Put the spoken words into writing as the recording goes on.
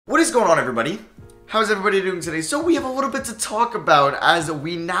What is going on, everybody? How's everybody doing today? So we have a little bit to talk about as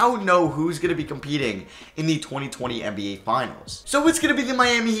we now know who's going to be competing in the 2020 NBA Finals. So it's going to be the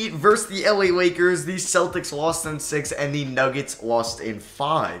Miami Heat versus the LA Lakers. The Celtics lost in 6 and the Nuggets lost in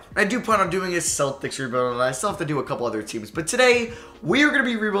 5. I do plan on doing a Celtics rebuild and I still have to do a couple other teams. But today we are going to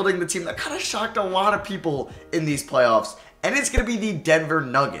be rebuilding the team that kind of shocked a lot of people in these playoffs. And it's going to be the Denver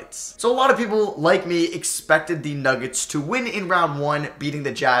Nuggets. So a lot of people, like me, expected the Nuggets to win in round 1, beating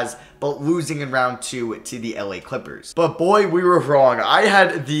the Jazz, but losing in round 2 to the LA Clippers. But boy, we were wrong. I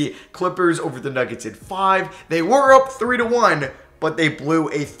had the Clippers over the Nuggets in 5. They were up 3-1. But they blew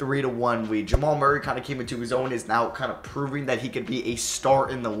a 3-1 lead. Jamal Murray kind of came into his own, is now kind of proving that he could be a star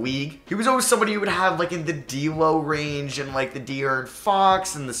in the league. He was always somebody you would have like in the D'Lo range and like the De'Aaron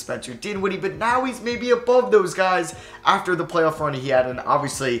Fox and the Spencer Dinwiddie, but now he's maybe above those guys after the playoff run he had. And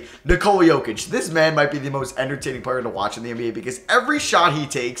obviously, Nikola Jokic. This man might be the most entertaining player to watch in the NBA because every shot he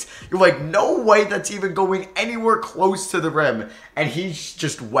takes, you're like, no way that's even going anywhere close to the rim. And he's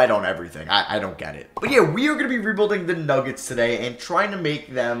just wet on everything. I don't get it. But yeah, we are going to be rebuilding the Nuggets today and trying to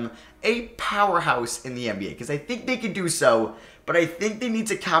make them a powerhouse in the NBA. Because I think they can do so, but I think they need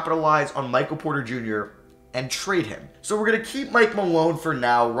to capitalize on Michael Porter Jr. and trade him. So we're going to keep Mike Malone for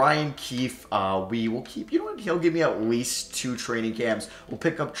now. Ryan Keefe, we will keep, you know what, he'll give me at least 2 training camps. We'll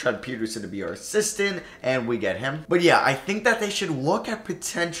pick up Trent Peterson to be our assistant, and we get him. But yeah, I think that they should look at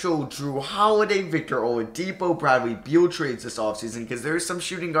potential Drew Holiday, Victor Oladipo, Bradley Beal trades this offseason, because there's some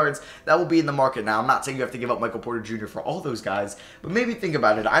shooting guards that will be in the market now. I'm not saying you have to give up Michael Porter Jr. for all those guys, but maybe think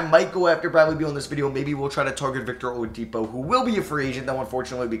about it. I might go after Bradley Beal in this video. Maybe we'll try to target Victor Oladipo, who will be a free agent, though,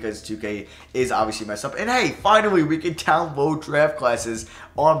 unfortunately, because 2K is obviously messed up. And hey, finally, we can download draft classes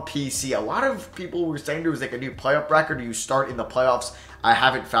on PC. A lot of people were saying there was like a new playoff bracket. Do you start in the playoffs? I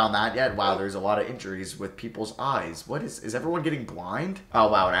haven't found that yet. Wow, there's a lot of injuries with people's eyes. What is everyone getting blind? Oh,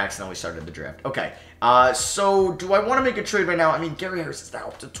 wow, and I accidentally started the draft. Okay, so do I want to make a trade right now? I mean, Gary Harris is now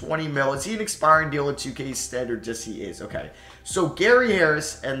up to 20 mil. Is he an expiring deal in 2K standard? Yes, he is. Okay, so Gary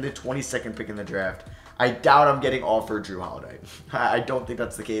Harris and the 22nd pick in the draft. I doubt I'm getting offered Drew Holiday. I don't think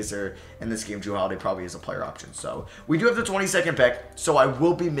that's the case, or in this game, Drew Holiday probably is a player option. So we do have the 22nd pick, so I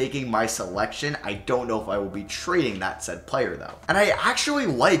will be making my selection. I don't know if I will be trading that said player, though. And I actually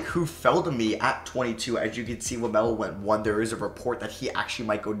like who fell to me at 22. As you can see, LaMelo went 1. There is a report that he actually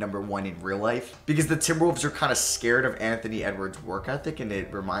might go number 1 in real life, because the Timberwolves are kind of scared of Anthony Edwards' work ethic, and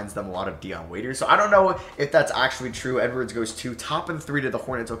it reminds them a lot of Dion Waiters. So I don't know if that's actually true. Edwards goes 2, top and 3 to the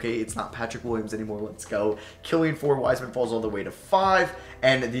Hornets. Okay, it's not Patrick Williams anymore. Let's go. Killian Ford, Wiseman falls all the way to 5,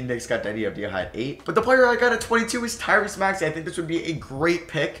 and the Knicks got Deni Avdija at 8. But the player I got at 22 is Tyrese Maxey. I think this would be a great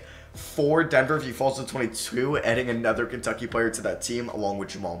pick for Denver if he falls to 22, adding another Kentucky player to that team along with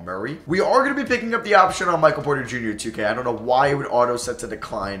Jamal Murray. We are going to be picking up the option on Michael Porter Jr. 2K. I don't know why it would auto set to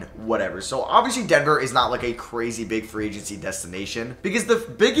decline, whatever. So obviously Denver is not like a crazy big free agency destination, because the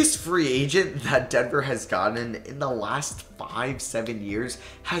biggest free agent that Denver has gotten in the last 5-7 years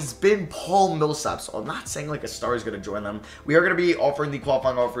has been Paul Millsap. So I'm not saying like a star is going to join them. We are going to be offering the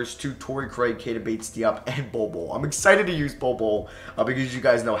qualifying offers to Torrey Craig, Keita Bates-Diop, and Bol Bol. I'm excited to use Bol Bol because you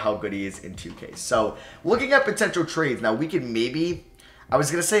guys know how good he is in 2K. So looking at potential trades, now we can maybe, I was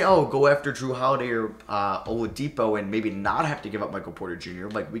going to say, oh, go after Drew Holiday or Oladipo and maybe not have to give up Michael Porter Jr.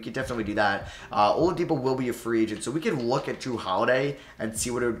 Like, we could definitely do that. Oladipo will be a free agent, so we can look at Drew Holiday and see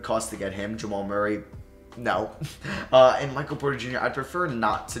what it would cost to get him. Jamal Murray, no. And Michael Porter Jr., I'd prefer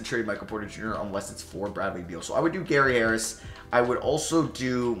not to trade Michael Porter Jr. unless it's for Bradley Beal. So I would do Gary Harris. I would also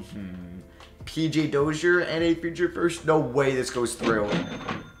do PJ Dozier and a future first. No way this goes through.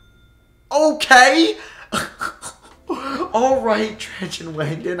 Okay. All right, Trajan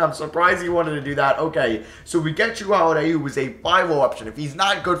Langdon. I'm surprised he wanted to do that. Okay, so we get Drew Holiday, who was a buy-low option. If he's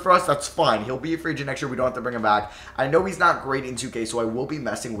not good for us, that's fine. He'll be a free agent next year. We don't have to bring him back. I know he's not great in 2K, so I will be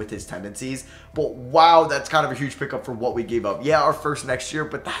messing with his tendencies. But wow, that's kind of a huge pickup for what we gave up. Yeah, our first next year,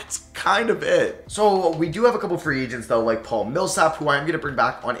 but that's kind of it. So we do have a couple free agents, though, like Paul Millsap, who I'm going to bring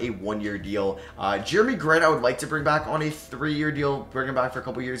back on a 1-year deal. Jeremy Grant, I would like to bring back on a 3-year deal. Bring him back for a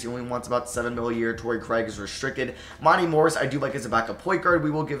couple years. He only wants about $7 million a year. Torrey Craig is restricted. Monty Morris, I do like as a backup point guard.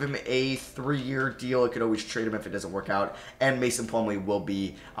 We will give him a 3-year deal. I could always trade him if it doesn't work out. And Mason Plumlee will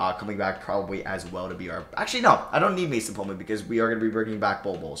be coming back probably as well to be our... Actually, no. I don't need Mason Plumlee because we are going to be bringing back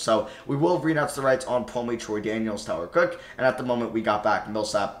Bol Bol. So we will renounce the rights on Plumlee, Troy Daniels, Tyler Cook. And at the moment, we got back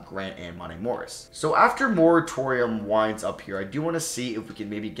Millsap, Grant, and Monty Morris. So after moratorium winds up here, I do want to see if we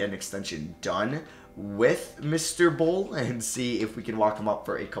can maybe get an extension done with Mr. Bol and see if we can lock him up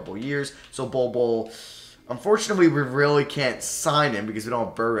for a couple years. So Bol Bol... Unfortunately, we really can't sign him because we don't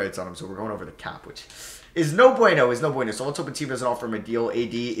have bird rights on him, so we're going over the cap, which is no bueno. So let's hope a team doesn't offer him a deal.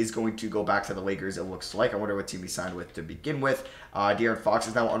 AD is going to go back to the Lakers, it looks like. I wonder what team he signed with to begin with. De'Aaron Fox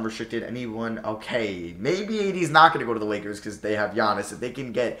is now unrestricted. Anyone? Okay, maybe AD's not going to go to the Lakers because they have Giannis. If they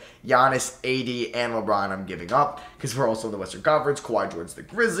can get Giannis, AD, and LeBron, I'm giving up because we're also in the Western Conference. Kawhi George to the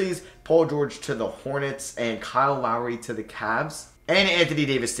Grizzlies, Paul George to the Hornets, and Kyle Lowry to the Cavs. And Anthony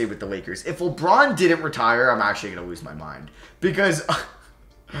Davis stayed with the Lakers. If LeBron didn't retire, I'm actually going to lose my mind. Because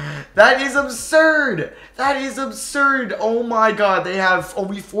that is absurd. That is absurd. Oh my God. They have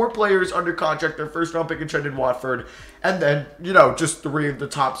only 4 players under contract. Their first round pick in Trendon Watford. And then, you know, just 3 of the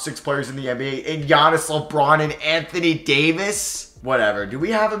top 6 players in the NBA. And Giannis, LeBron, and Anthony Davis. Whatever. Do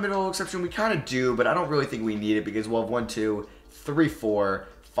we have a middle exception? We kind of do, but I don't really think we need it because we'll have 1, 2, 3, 4,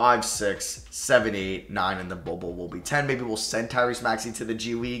 5, 6, 7, 8, 9, and the Bobo will be 10. Maybe we'll send Tyrese Maxey to the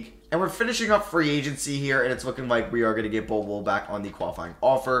G League. And we're finishing up free agency here, and it's looking like we are going to get Bobo back on the qualifying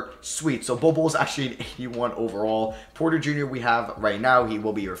offer. Sweet. So Bobo is actually an 81 overall. Porter Jr. we have right now. He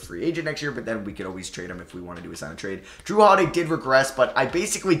will be your free agent next year, but then we could always trade him if we want to do a sign and trade. Jrue Holiday did regress, but I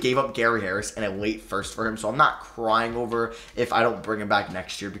basically gave up Gary Harris and a late first for him, so I'm not crying over if I don't bring him back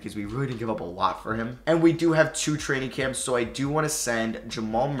next year because we really didn't give up a lot for him. And we do have 2 training camps, so I do want to send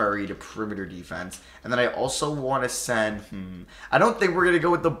Jamal Murray to perimeter defense, and then I also want to send, I don't think we're going to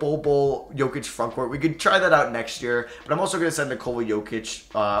go with the Bobo Jokic frontcourt. We could try that out next year, but I'm also going to send Nikola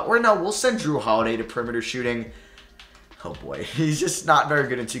Jokic, or no, we'll send Jrue Holiday to perimeter shooting. Oh boy, he's just not very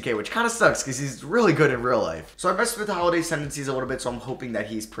good in 2K, which kind of sucks because he's really good in real life. So I messed with the Holiday's tendencies a little bit, so I'm hoping that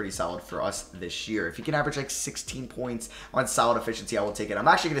he's pretty solid for us this year. If he can average like 16 points on solid efficiency, I will take it. I'm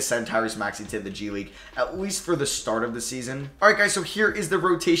actually going to send Tyrese Maxey to the G League, at least for the start of the season. All right, guys, so here is the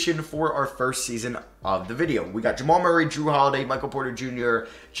rotation for our first season of the video. We got Jamal Murray, Jrue Holiday, Michael Porter Jr.,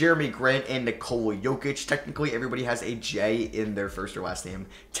 Jeremy Grant, and Nikola Jokic. Technically, everybody has a J in their first or last name.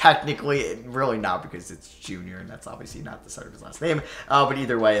 Technically, really not because it's Junior, and that's obviously not the start of his last name. But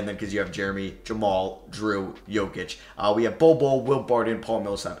either way, and then because you have Jeremy, Jamal, Jrue, Jokic. We have Bobo, Will Barton, Paul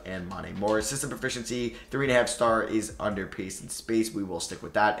Millsap, and Monte Morris. System proficiency, 3.5 star is under pace and space. We will stick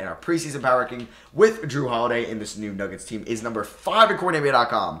with that. And our preseason power ranking with Jrue Holiday in this new Nuggets team is number 5 at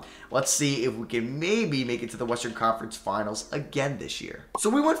CourtNBA.com. Let's see if we can maybe make it to the Western Conference Finals again this year. So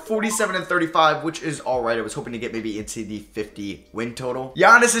we went 47-35, which is all right. I was hoping to get maybe into the 50 win total.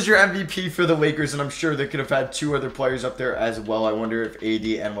 Giannis is your MVP for the Lakers, and I'm sure they could have had 2 other players up there as well. I wonder if AD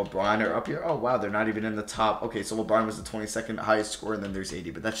and LeBron are up here. Oh, wow, they're not even in the top. Okay, so LeBron was the 22nd highest score, and then there's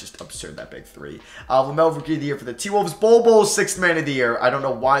AD, but that's just absurd, that big 3. LaMelo Rookie of the Year for the T-Wolves. Bobo, 6th Man of the Year. I don't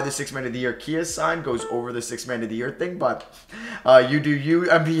know why the 6th Man of the Year Kia sign goes over the 6th Man of the Year thing, but you do you.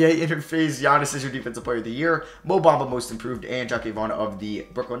 NBA interface. Giannis is your Defensive Player of the Year. Mo Bamba, Most Improved, and Jacque Vaughn of the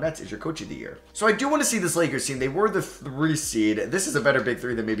Brooklyn Nets is your Coach of the Year. So I do want to see this Lakers team. They were the 3 seed. This is a better big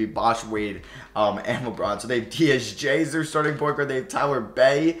 3 than maybe Bosh, Wade, and LeBron. So they have DSJ as their starting point guard. They have Tyler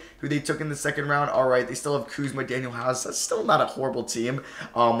Bay, who they took in the 2nd round. All right, they still have Kuzma, Daniel House. That's still not a horrible team.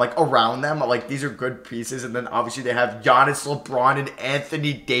 Like around them, like these are good pieces. And then obviously they have Giannis, LeBron, and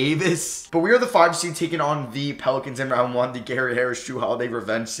Anthony Davis. But we are the 5 seed taking on the Pelicans in round 1, the Gary Harris Jrue Holiday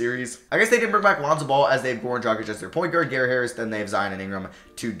Revenge Series. I guess they didn't bring back Lonzo Ball as they have Goran Dragic as their point guard, Gary Harris, then they have Zion and Ingram,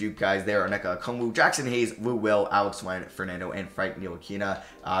 2 Duke guys there, Onyeka Okongwu, Jackson Hayes, Lou Will, Alex Len, Fernando, and Frank Ntilikina.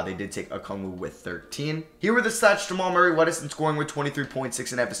 They did take Okongwu with 13. Here were the stats. Jamal Murray led us in scoring with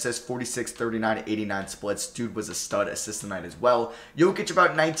 23.6 assists, 46, 39, 89 splits. Dude was a stud assist tonight as well. Jokic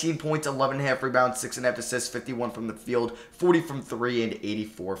about 19 points, 11.5 rebounds, 6.5 assists, 51 from the field, 40 from 3, and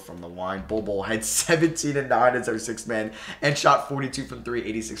 84 from the line. Bobo had 17 and 9 as our 6th man and shot 42 from 3,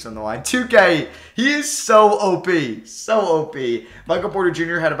 86 from the line. 2K, he is so OP. So OP. Michael Porter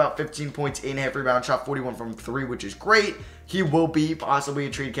Jr. had about 15 points, 8.5 rebounds, shot 41 from 3, which is great. He will be possibly a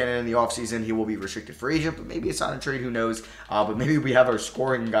trade candidate in the offseason. He will be restricted free agent, but maybe a sign and trade, who knows. But maybe we have our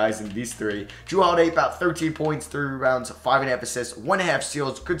scoring guys in these 3. Jrue Holiday, about 13 points, 3 rebounds, 5.5 assists, 1.5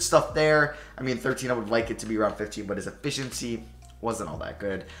 steals. Good stuff there. I mean, 13, I would like it to be around 15, but his efficiency wasn't all that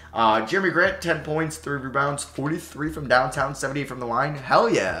good. Jeremy Grant, 10 points, 3 rebounds, 43 from downtown, 78 from the line. Hell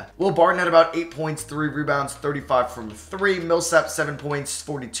yeah. Will Barton had about 8 points, 3 rebounds, 35 from 3. Millsap, 7 points,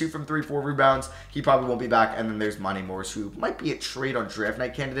 42 from 3, 4 rebounds. He probably won't be back. And then there's Monte Morris, who might be a trade on draft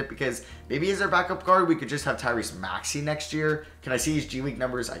night candidate because maybe as our backup guard, we could just have Tyrese Maxey next year. Can I see his G League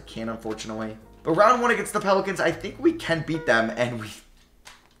numbers? I can't, unfortunately. But round 1 against the Pelicans, I think we can beat them, and we...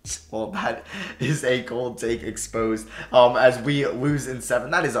 Well, that is a cold take exposed as we lose in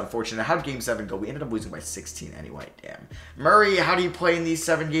 7. That is unfortunate. How'd Game 7 go? We ended up losing by 16 anyway. Damn. Murray, how do you play in these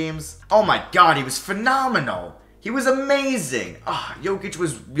 7 games? Oh my god, he was phenomenal. He was amazing.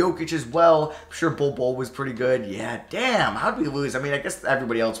 Jokic as well. I'm sure Bol was pretty good. Yeah, damn. How'd we lose? I mean, I guess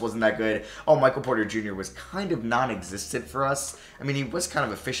everybody else wasn't that good. Oh, Michael Porter Jr. was kind of non-existent for us. I mean, he was kind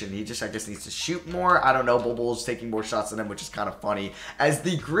of efficient. He just, I guess, needs to shoot more. I don't know. Bol's taking more shots than him, which is kind of funny. As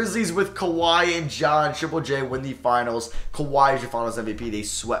the Grizzlies with Kawhi and John, Triple J win the finals. Kawhi is your finals MVP. They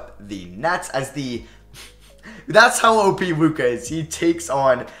swept the Nets as the... That's how OP Luka is. He takes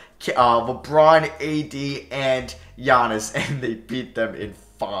on LeBron, AD, and Giannis, and they beat them in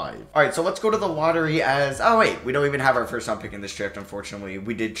 5. Alright, so let's go to the lottery as... Oh, wait. We don't even have our first round pick in this draft, unfortunately.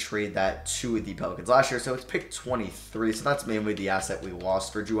 We did trade that to the Pelicans last year, so it's pick 23. So that's mainly the asset we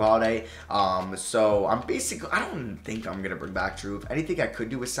lost for Jrue Holiday. So I'm basically... I don't think I'm going to bring back Jrue. If anything, I could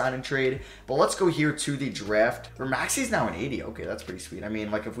do a sign and trade. But let's go here to the draft. For Maxi's now an 80. Okay, that's pretty sweet. I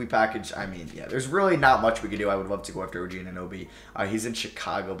mean, like, if we package... I mean, yeah, there's really not much we could do. I would love to go after OG Anunoby. He's in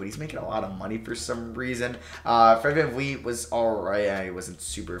Chicago, but he's making a lot of money for some reason. Fred VanVleet was alright. Yeah, he wasn't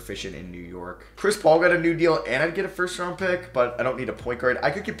super efficient in New York. Chris Paul got a new deal, and I'd get a first round pick, but I don't need a point guard. I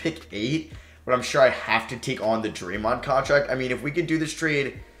could get pick 8, but I'm sure I have to take on the Draymond contract. I mean, if we could do this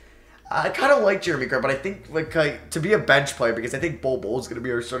trade, I kind of like Jeremy Grant, but I think like to be a bench player, because I think Bol is going to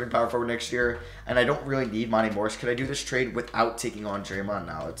be our starting power forward next year, and I don't really need Monty Morris. Could I do this trade without taking on Draymond?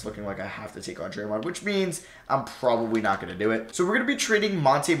 Now it's looking like I have to take on Draymond, which means I'm probably not going to do it. So we're going to be trading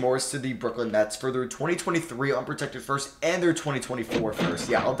Monte Morris to the Brooklyn Nets for their 2023 unprotected first and their 2024 first.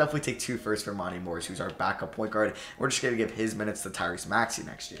 Yeah, I'll definitely take 2 firsts for Monte Morris, who's our backup point guard. We're just going to give his minutes to Tyrese Maxey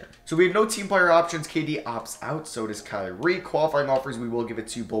next year. So we have no team player options. KD opts out, so does Kyrie. Qualifying offers, we will give it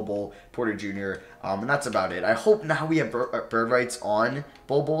to Bol Porter Jr., and that's about it. I hope now we have bird rights on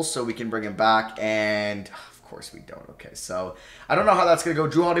Bol so we can bring him back, and of course we don't. Okay, so I don't know how that's going to go.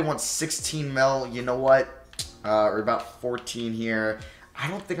 Jrue Holiday wants 16 mil. You know what? We're about 14 here. I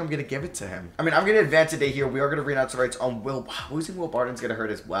don't think I'm going to give it to him. I mean, I'm going to advance today here. We are going to renounce the rights on Will. Losing Will Barton's going to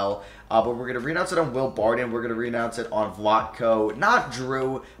hurt as well. But we're going to renounce it on Will Barton. We're going to renounce it on Vlatko. Not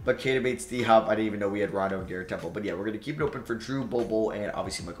Jrue, but Keita Bates, D-Hop. I didn't even know we had Rondo and Garrett Temple. But yeah, we're going to keep it open for Jrue, Bol, and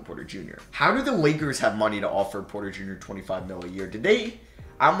obviously Michael Porter Jr. How do the Lakers have money to offer Porter Jr. 25 mil a year? Did they...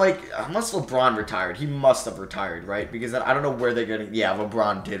 I'm like, unless LeBron retired, he must have retired, right? Because I don't know where they're getting... Yeah,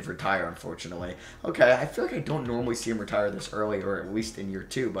 LeBron did retire, unfortunately. Okay, I feel like I don't normally see him retire this early, or at least in year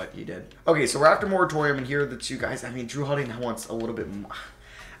 2, but he did. Okay, so we're after moratorium, and here are the 2 guys. I mean, Jrue Holiday now wants a little bit more.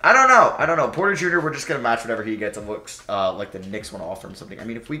 I don't know. Porter Jr., we're just going to match whatever he gets. It looks like the Knicks want to offer him something. I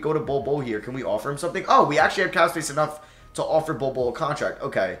mean, if we go to Bol here, can we offer him something? Oh, we actually have cap space enough to offer Bol a contract.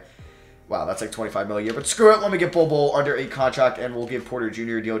 Okay. Wow, that's like 25 mil a year. But screw it. Let me get Bol under a contract, and we'll give Porter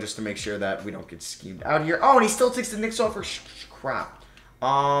Jr. a deal just to make sure that we don't get schemed out here. Oh, and he still takes the Knicks offer. Crap.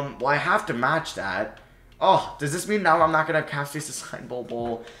 Well, I have to match that. Oh, does this mean now I'm not going to have cap space to sign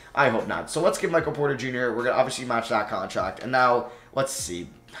Bol? I hope not. So let's give Michael Porter Jr. We're going to obviously match that contract. And now, let's see.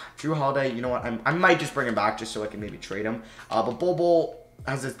 Jrue Holiday, you know what? I might just bring him back just so I can maybe trade him. But Bol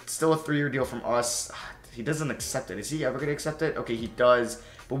has still a 3-year deal from us. He doesn't accept it. Is he ever going to accept it? Okay, he does.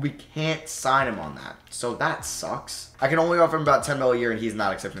 But we can't sign him on that. So that sucks. I can only offer him about 10 mil a year, and he's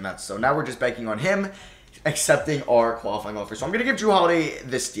not accepting that. So now we're just banking on him accepting our qualifying offer. So I'm going to give Jrue Holiday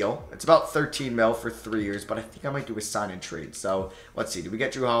this deal. It's about 13 mil for 3 years, but I think I might do a sign and trade. So let's see. Do we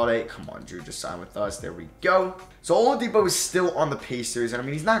get Jrue Holiday? Come on, Jrue, just sign with us. There we go. So Oladipo is still on the Pacers. And I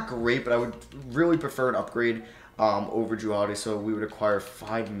mean, he's not great, but I would really prefer an upgrade over Jrue Holiday, so we would acquire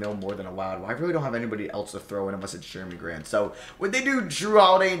 5 mil more than allowed. Well, I really don't have anybody else to throw in unless it's Jeremy Grant. So would they do Jrue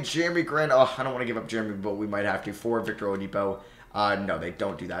Holiday and Jeremy Grant? Oh, I don't want to give up Jeremy, but we might have to for Victor Oladipo. No, they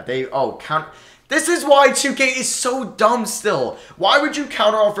don't do that. This is why 2K is so dumb still. Why would you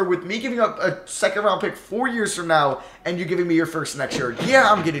counteroffer with me giving up a 2nd round pick 4 years from now and you giving me your first next year?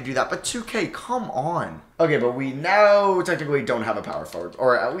 Yeah, I'm going to do that, but 2K, come on. Okay, but we now technically don't have a power forward,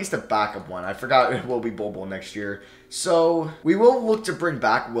 or at least a backup one. I forgot it will be Bol next year. So we will look to bring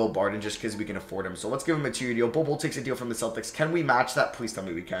back Will Barton just because we can afford him. So let's give him a 2-year deal. Bol takes a deal from the Celtics. Can we match that? Please tell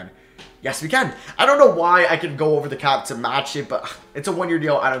me we can. Yes, we can. I don't know why I can go over the cap to match it, but it's a 1-year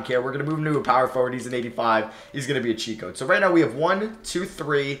deal. I don't care. We're going to move him to a power forward. He's an 85. He's going to be a cheat code. So right now we have 1, 2,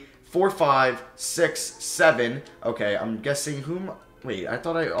 3, 4, 5, 6, 7. Okay, I'm guessing whom... Wait, I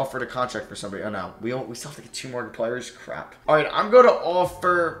thought I offered a contract for somebody. Oh, no. We still have to get 2 more players? Crap. All right, I'm going to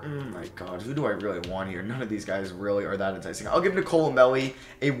offer... Oh, my God. Who do I really want here? None of these guys really are that enticing. I'll give Nicolo Melli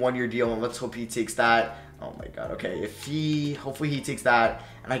a 1-year deal, and let's hope he takes that. Oh, my God. Okay, hopefully he takes that.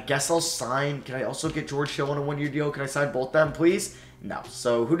 And I guess I'll sign... Can I also get George Hill on a 1-year deal? Can I sign both them, please? No.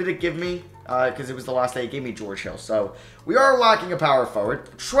 So who did it give me? Because it was the last day it gave me George Hill. So we are lacking a power forward.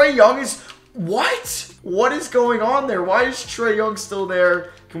 Trae Young is... What? What is going on there? Why is Trae Young still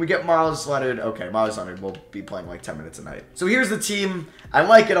there? Can we get Myles Leonard? Okay, Myles Leonard will be playing like 10 minutes a night. So here's the team. I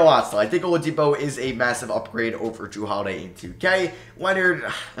like it a lot still. I think Oladipo is a massive upgrade over Jrue Holiday in 2K. Leonard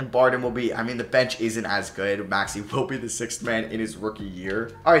and Barden will be, I mean, the bench isn't as good. Maxey will be the 6th man in his rookie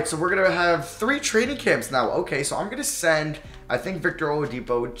year. All right, so we're going to have 3 training camps now. Okay, so I'm going to send, I think, Victor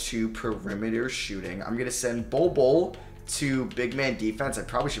Oladipo to perimeter shooting. I'm going to send Bol to big man defense. I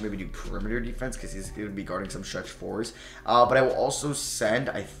probably should maybe do perimeter defense because he's going to be guarding some stretch 4s. But I will also send,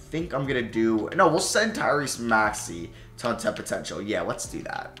 I think I'm going to do, no, we'll send Tyrese Maxey to untapped potential. Yeah, let's do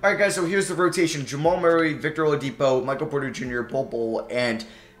that. All right, guys, so here's the rotation. Jamal Murray, Victor Oladipo, Michael Porter Jr., Bol, and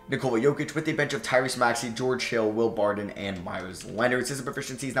Nikola Jokic with a bench of Tyrese Maxey, George Hill, Will Barden, and Myles Leonard. System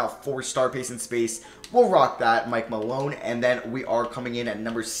proficiency is now 4-star pace and space. We'll rock that. Mike Malone. And then we are coming in at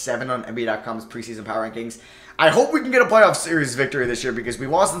number 7 on NBA.com's preseason power rankings. I hope we can get a playoff series victory this year because we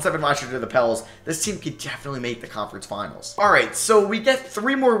lost in 7 last year to the Pels. This team could definitely make the conference finals. All right, so we get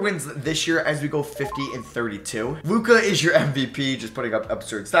 3 more wins this year as we go 50-32. Luka is your MVP, just putting up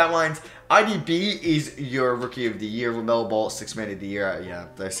absurd stat lines. IDB is your Rookie of the Year. LaMelo Ball, 6th Man of the Year. Yeah,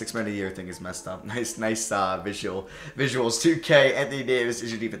 the 6th Man of the Year thing is messed up. Nice visuals. 2K. Anthony Davis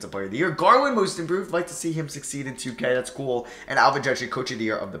is your Defensive Player of the Year. Garland, Most Improved. Like to see him succeed in 2K. That's cool. And Alvin Gentry, Coach of the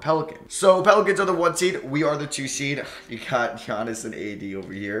Year of the Pelicans. So Pelicans are the 1 seed. We are the 2 seed. You got Giannis and AD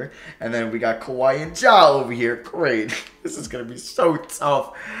over here. And then we got Kawhi and Ja over here. Great. This is going to be so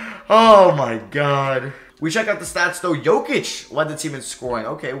tough. Oh my God. We check out the stats, though. Jokic led the team in scoring.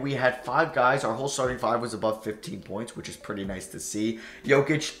 Okay, we had 5 guys. Our whole starting 5 was above 15 points, which is pretty nice to see.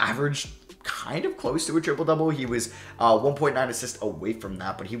 Jokic averaged kind of close to a triple-double. He was 1.9 assists away from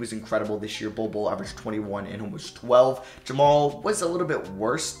that, but he was incredible this year. Bol averaged 21 and almost 12. Jamal was a little bit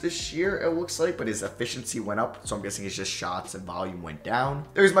worse this year, it looks like, but his efficiency went up, so I'm guessing it's just shots and volume went down.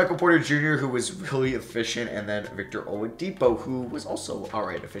 There's Michael Porter Jr., who was really efficient, and then Victor Oladipo, who was also all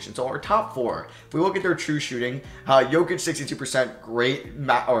right efficient. So our top 4, if we look at their true shooting, Jokic 62%, great.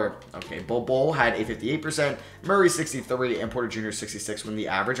 Bol had a 58%, Murray 63, and Porter Jr. 66, when the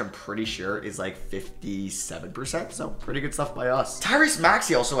average, I'm pretty sure, is like 57%, so pretty good stuff by us. Tyrese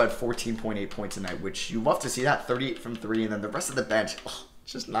Maxey also had 14.8 points tonight, which you love to see that, 38 from 3, and then the rest of the bench,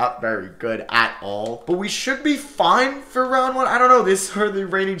 just not very good at all. But we should be fine for round 1. I don't know. This are the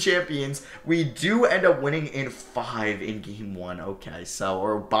reigning champions. We do end up winning in 5 in game 1. Okay, so,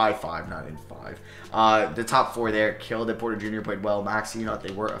 or by 5, not in 5. The top 4 there killed it. Porter Jr. played well. Maxey, you know what,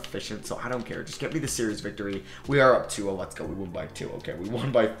 they were efficient, so I don't care. Just get me the series victory. We are up 2-0. Let's go. We won by 2. Okay, we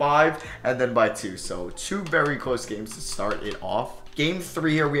won by 5 and then by 2. So 2 very close games to start it off. Game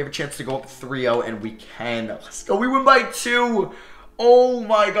 3 here, we have a chance to go up 3-0, and we can. Let's go. We win by 2. Oh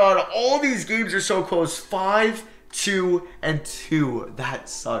my God, all these games are so close. 5, 2, and 2. That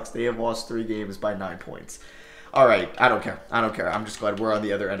sucks. They have lost 3 games by 9 points. All right, I don't care. I'm just glad we're on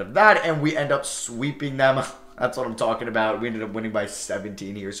the other end of that, and we end up sweeping them. That's what I'm talking about. We ended up winning by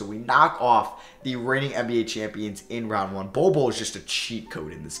 17 here, so we knock off the reigning NBA champions in round 1. Bol is just a cheat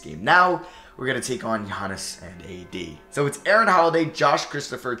code in this game. Now, we're going to take on Giannis and AD. So it's Aaron Holiday, Josh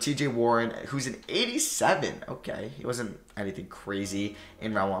Christopher, TJ Warren, who's an 87. Okay, he wasn't anything crazy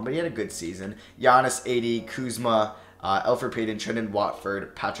in round 1, but he had a good season. Giannis, AD, Kuzma, Elfrid Payton, Trendon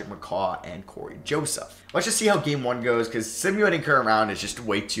Watford, Patrick McCaw, and Corey Joseph. Let's just see how game 1 goes, because simulating current round is just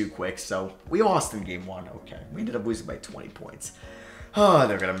way too quick. So we lost in game 1. Okay, we ended up losing by 20 points. Oh,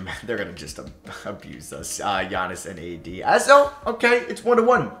 they're gonna just abuse us, Giannis and AD. Okay, it's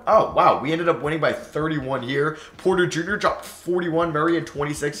 1-1. Oh wow, we ended up winning by 31 here. Porter Jr. dropped 41, Murray at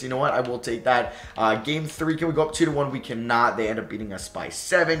 26. You know what? I will take that. Game 3, can we go up 2-1? We cannot. They end up beating us by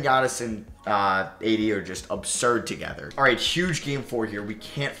 7. Giannis and AD are just absurd together. All right, huge game 4 here. We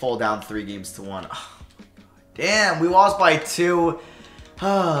can't fall down 3 games to 1. Oh, damn, we lost by 2.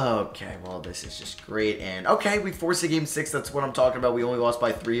 Okay, well, this is just great. And okay, we forced a game 6. That's what I'm talking about. We only lost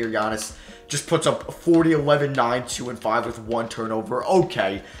by 3 here. Giannis just puts up 40, 11, 9, 2, and 5 with 1 turnover.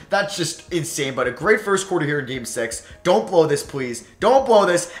 Okay, that's just insane. But a great first quarter here in game 6. Don't blow this, please. Don't blow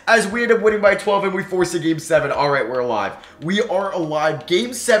this, as we end up winning by 12 and we force a game 7. All right, we're alive. We are alive.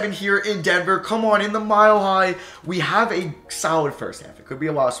 Game 7 here in Denver. Come on, in the Mile High. We have a solid first half. It could be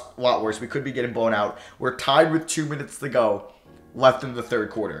a lot worse. We could be getting blown out. We're tied with 2 minutes to go left in the third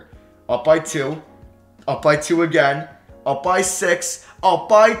quarter. Up by 2. Up by 2 again. Up by 6. Up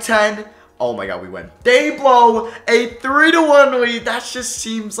by 10. Oh my god, we win. They blow a 3-1 lead. That just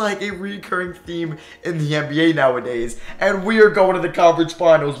seems like a recurring theme in the NBA nowadays. And we are going to the conference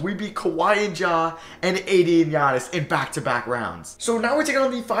finals. We beat Kawhi and Ja and AD and Giannis in back-to-back rounds. So now we're taking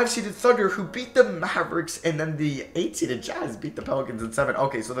on the 5-seeded Thunder, who beat the Mavericks, and then the 8-seeded Jazz beat the Pelicans in 7.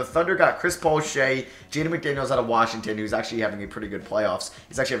 Okay, so the Thunder got Chris Paul, Shea, Jaden McDaniels out of Washington, who's actually having a pretty good playoffs.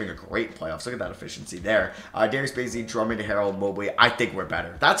 He's actually having a great playoffs. Look at that efficiency there. Darius Bazley, Drummond, Harold, Mobley. I think we're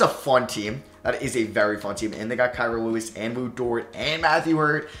better. That's a fun team. That is a very fun team. And they got Kyra Lewis and Lou Dort and Matthew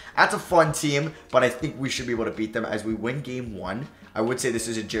Hurt. That's a fun team, but I think we should be able to beat them as we win game 1. I would say this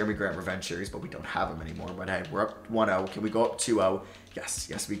is a Jeremy Grant revenge series, but we don't have him anymore. But hey, we're up 1-0. Can we go up 2-0?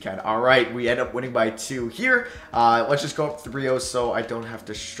 Yes, we can. All right, we end up winning by 2 here. Let's just go up 3-0 so I don't have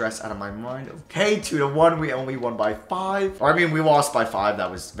to stress out of my mind. Okay, 2-1. We only won by 5. Or I mean, we lost by 5.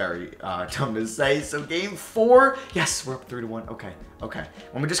 That was very dumb to say. So game 4. Yes, we're up 3-1. Okay.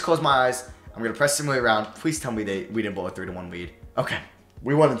 Let me just close my eyes. I'm going to press simulate around. Please tell me we didn't blow a 3-1 lead. Okay.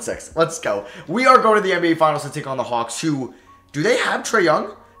 We won in 6. Let's go. We are going to the NBA Finals to take on the Hawks, who... Do they have Trae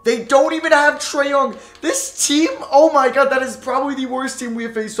Young? They don't even have Trae Young. This team, oh my god, that is probably the worst team we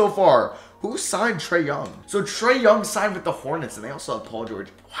have faced so far. Who signed Trae Young? So Trae Young signed with the Hornets, and they also have Paul George.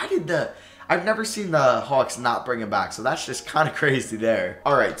 Why did I've never seen the Hawks not bring him back, so that's just kind of crazy there.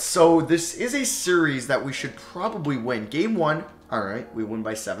 All right, so this is a series that we should probably win. Game 1. All right, we win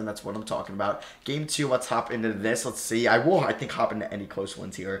by 7. That's what I'm talking about. Game 2, let's hop into this. Let's see. I think, hop into any close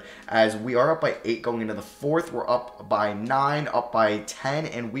ones here, as we are up by 8 going into the 4th. We're up by 9, up by 10,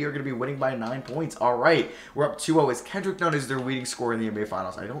 and we are going to be winning by 9 points. All right, we're up 2-0 as Kendrick Nunn is their leading scorer in the NBA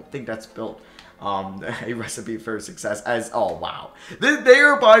Finals. I don't think that's built a recipe for success, as, oh wow, they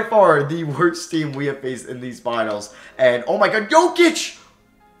are by far the worst team we have faced in these finals. And oh my god, Jokic!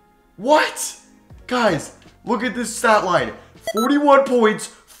 What? Guys, look at this stat line. 41 points,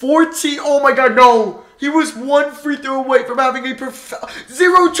 14, oh my god, no! He was 1 free throw away from having a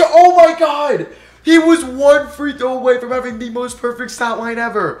oh my god! He was 1 free throw away from having the most perfect stat line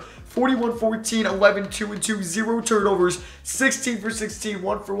ever. 41, 14, 11, 2 and 2, 0 turnovers, 16 for 16,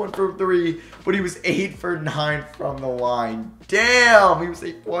 1 for 1 for 3, but he was 8 for 9 from the line. Damn, he was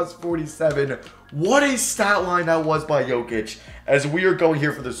a plus 47. What a stat line that was by Jokic, as we are going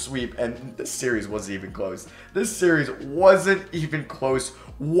here for the sweep, and this series wasn't even close. This series wasn't even close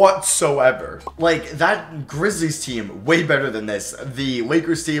whatsoever. Like, that Grizzlies team, way better than this. The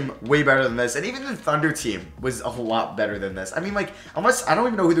Lakers team, way better than this. And even the Thunder team was a lot better than this. I mean, like, unless, I don't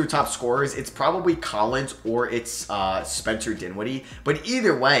even know who their top scorer is. It's probably Collins or it's Spencer Dinwiddie. But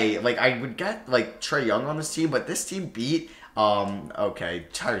either way, like, I would get, like, Trae Young on this team, but this team beat... okay,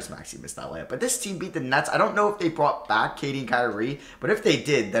 Tyrese Maxey missed that layup, but this team beat the Nets. I don't know if they brought back KD and Kyrie, but if they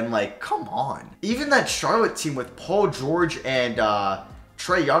did, then, like, come on. Even that Charlotte team with Paul George and,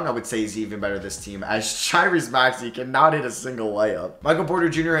 Trae Young, I would say, is even better this team, as Tyrese Maxey cannot hit a single layup. Michael Porter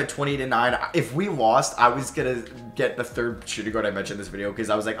Jr. had 20-9. If we lost, I was gonna get the 3rd shooting guard I mentioned in this video, because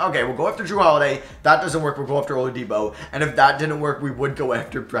I was like, okay, we'll go after Jrue Holiday. That doesn't work, we'll go after Oladipo. And if that didn't work, we would go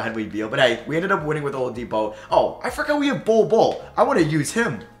after Bradley Beal. But hey, we ended up winning with Oladipo. Oh, I forgot we have Bol. I want to use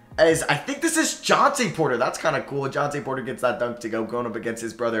him. As I think this is Jontay Porter. That's kind of cool. Jontay Porter gets that dunk to go, going up against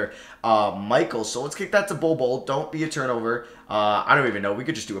his brother, Michael. So let's kick that to Bol. Don't be a turnover. I don't even know. We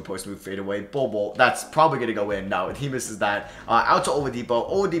could just do a post move fadeaway. Bol. That's probably going to go in. No, he misses that. Out to Oladipo.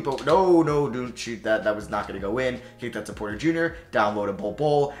 Oladipo. No, don't shoot that. That was not going to go in. Kick that to Porter Jr. Down low to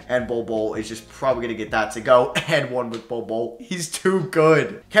Bol. And Bol is just probably going to get that to go. And one with Bol. He's too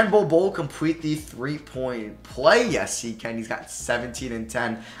good. Can Bol complete the 3-point play? Yes, he can. He's got 17 and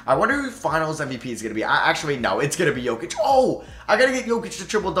 10. I wonder who finals MVP is going to be. Actually, no, it's going to be Jokic. Oh, I got to get Jokic to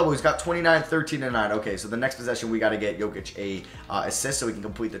triple-double. He's got 29, 13, and 9. Okay, so the next possession, we got to get Jokic a assist so we can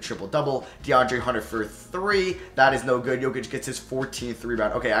complete the triple-double. DeAndre Hunter for 3. That is no good. Jokic gets his 14th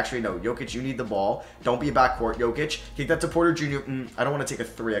rebound. Okay, actually, no. Jokic, you need the ball. Don't be a backcourt. Jokic, kick that to Porter Jr. I don't want to take a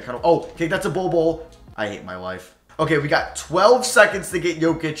 3. Oh, kick that to Bol. I hate my life. Okay, we got 12 seconds to get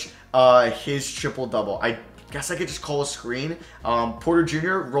Jokic his triple-double. I guess I could just call a screen. Porter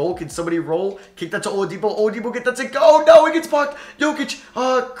Jr., roll. Can somebody roll? Kick that to Oladipo. Oladipo, get that to go. No, it gets blocked. Jokic.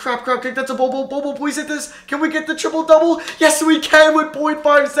 Crap. Kick that to Bol. Bol, please hit this. Can we get the triple-double? Yes, we can with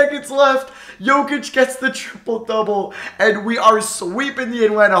 0.5 seconds left. Jokic gets the triple-double. And we are sweeping the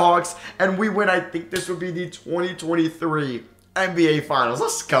Atlanta Hawks. And we win. I think this would be the 2023 NBA Finals.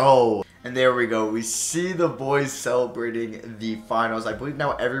 Let's go. And there we go. We see the boys celebrating the finals. I believe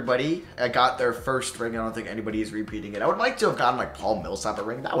now everybody got their first ring. I don't think anybody is repeating it. I would like to have gotten like Paul Millsap a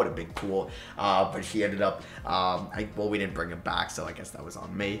ring. That would have been cool. But he ended up, well, we didn't bring him back, so I guess that was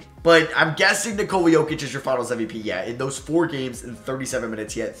on me. But I'm guessing Nikola Jokic is your finals MVP. Yeah, in those 4 games in 37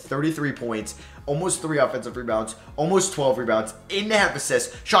 minutes, he had 33 points, almost 3 offensive rebounds, almost 12 rebounds, 8.5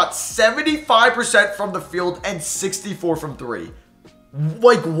 assists, shot 75% from the field and 64 from 3.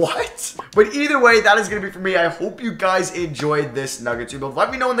 Like, what? But either way, that is going to be for me. I hope you guys enjoyed this Nuggets rebuild.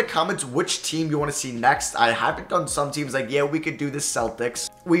 Let me know in the comments which team you want to see next. I haven't done some teams like, yeah, we could do the Celtics.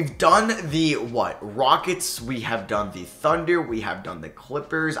 We've done the, Rockets. We have done the Thunder. We have done the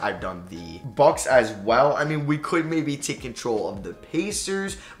Clippers. I've done the Bucks as well. I mean, we could maybe take control of the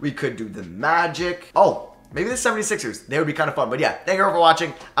Pacers. We could do the Magic. Oh, maybe the 76ers. They would be kind of fun. But yeah, thank you all for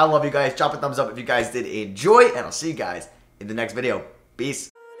watching. I love you guys. Drop a thumbs up if you guys did enjoy. And I'll see you guys in the next video. Peace.